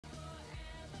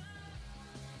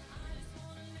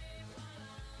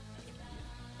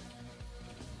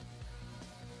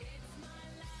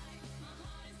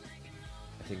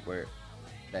think we're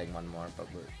playing one more, but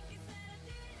we're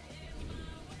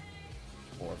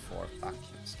 4-4. Fuck,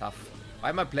 it's tough. Why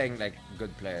am I playing like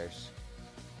good players?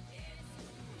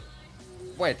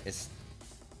 Wait, it's...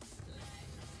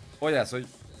 Oh yeah, so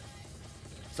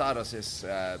Saros is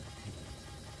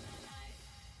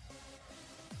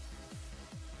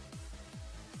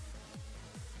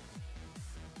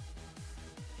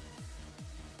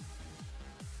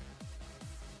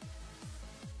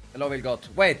hello, Vilgot.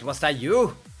 Wait, was that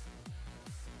you?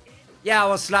 Yeah, I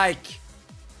was like,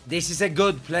 this is a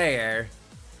good player.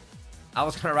 I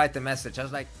was gonna write the message. I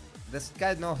was like, this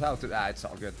guy knows how to. Ah, it's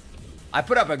all good. I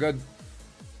put up a good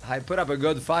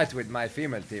fight with my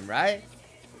female team, right?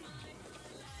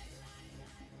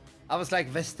 I was like,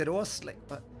 Västerås, like,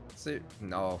 but so,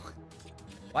 no.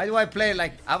 Why do I play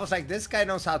like? I was like, this guy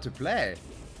knows how to play.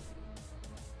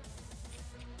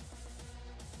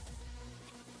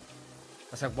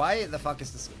 I was like, why the fuck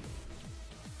is this?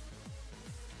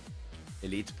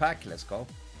 Elite pack, let's go.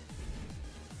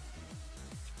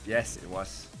 Yes, it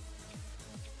was.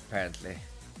 Apparently.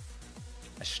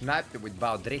 I sniped it with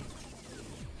Baudrit.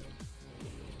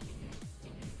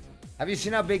 Have you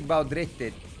seen how big Baudrit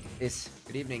it is?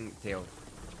 Good evening, Theo.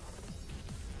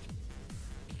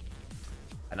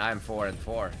 And I'm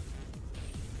 4-4.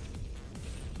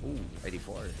 Ooh,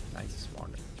 84. Nice,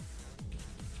 smart.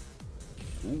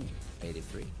 Ooh,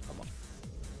 83. Come on.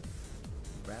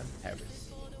 Grand Paris.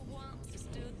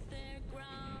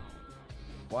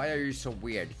 Why are you so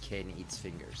weird? Kane eats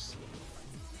fingers.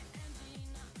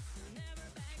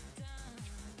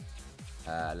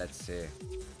 Let's see.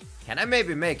 Can I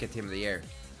maybe make a team of the year?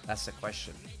 That's the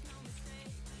question.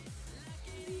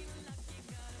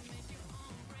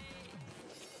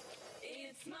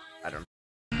 I don't know.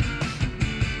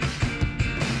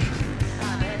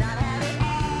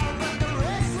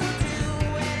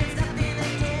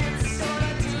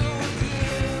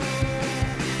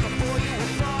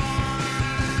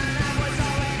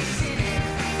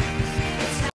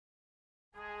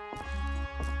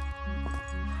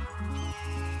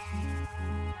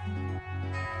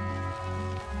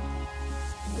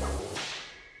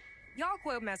 Y'all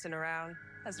quit messing around.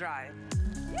 That's right.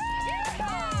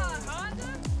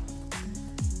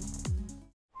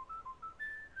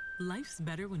 Life's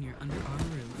better when you're under our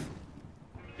roof.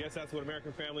 Guess that's what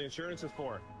American Family Insurance is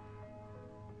for.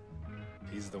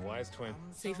 He's the wise twin.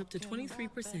 Save up to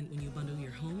 23% when you bundle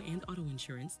your home and auto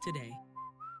insurance today.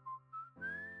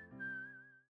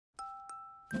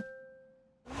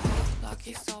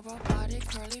 Lucky, so robotic,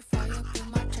 curly fire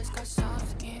through my chest, got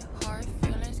soft skin, hard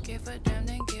feelings, give a damn,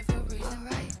 then give a reason,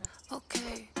 right?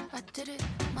 Okay, I did it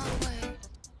my way.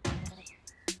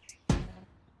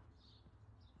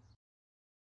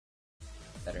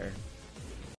 Better.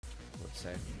 Let's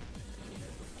say.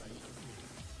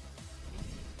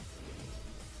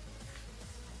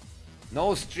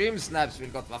 No stream snaps, we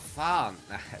got vad fan.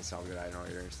 It's all good, I know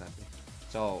you're snapping.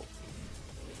 So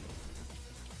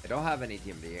I don't have any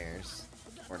team of the years.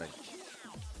 Or like,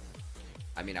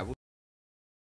 I mean, I would